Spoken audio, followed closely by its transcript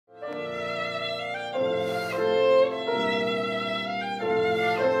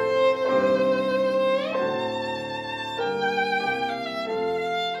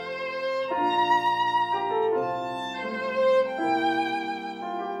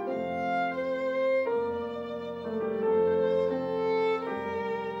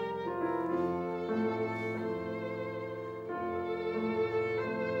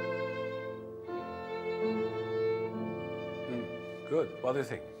Good. What do you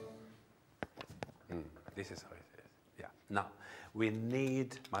think? This is how it is. Yeah. Now, we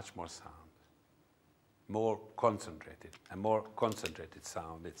need much more sound. More concentrated. A more concentrated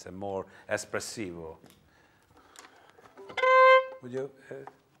sound. It's a more espressivo. Would you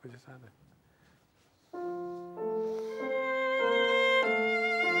sound it?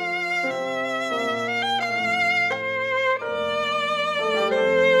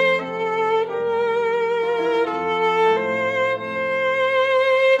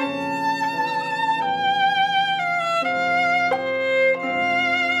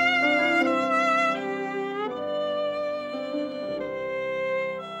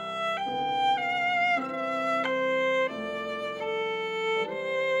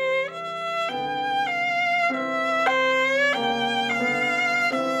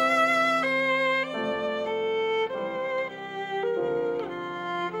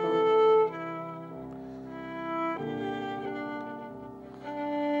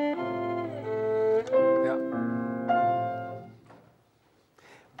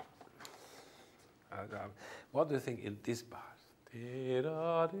 What do you think in this part?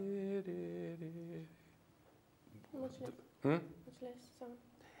 Much less. Hmm? Much less sound.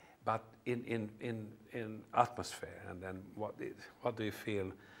 But in atmosphere, and then what do you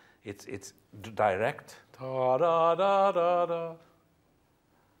feel? It's direct. Da, da, da, da, da.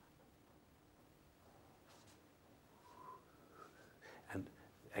 And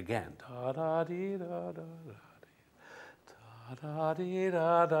again. Da, da, dee, da, da, da. Da, dee,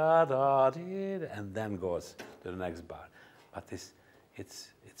 da, da, da, dee, and then goes to the next bar. But it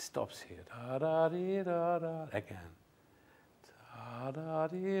stops here. Da, da, dee, da, da, again. Da, da,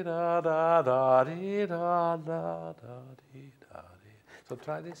 dee, da, da, da, dee, da, da, da, dee, da, dee. So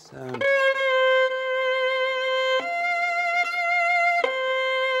try this.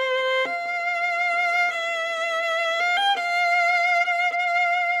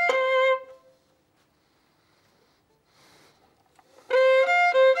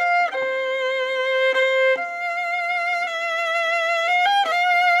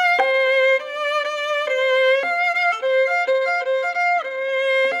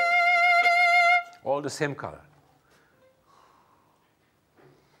 The same color.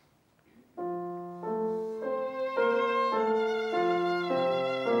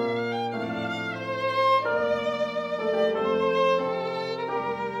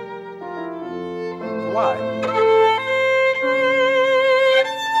 Why?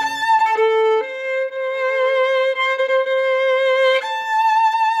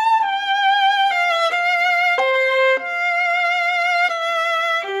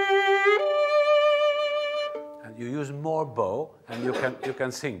 Bow, and you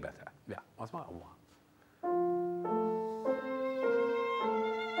can sing better. Yeah, what's more?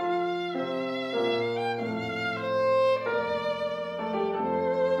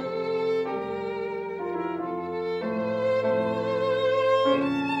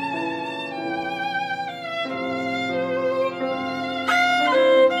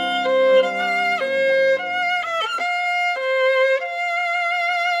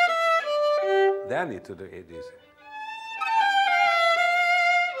 Then I need to do it easy.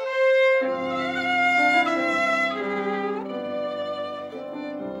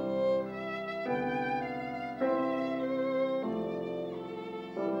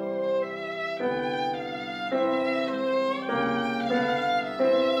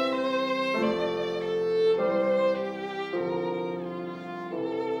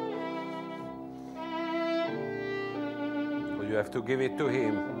 You have to give it to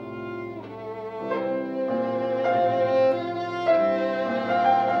him.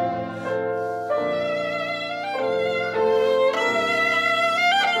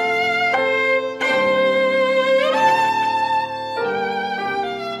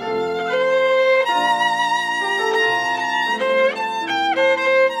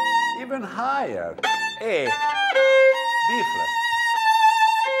 Even higher. A, B flat.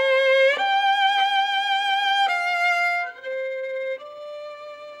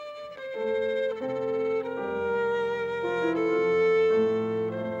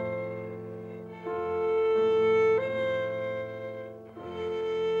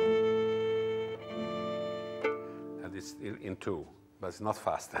 In two, but it's not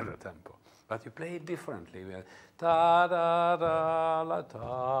faster the tempo. But you play it differently. Da da da la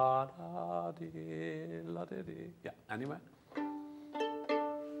da da di la di di. Yeah, anyway.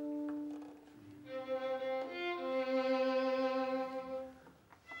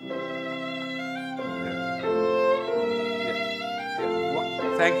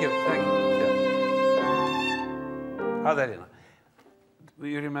 Thank you. Yeah. Adelina, do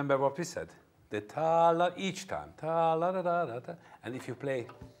you remember what we said? the ta la each time, ta la da da da da, and if you play,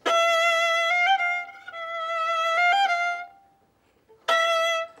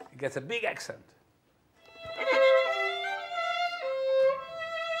 it gets a big accent.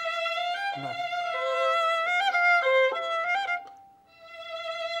 No.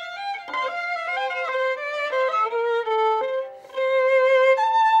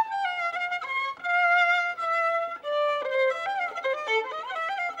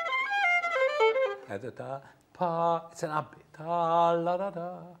 Da, pa, it's an upbeat. Ta la da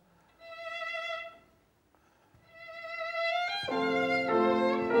da.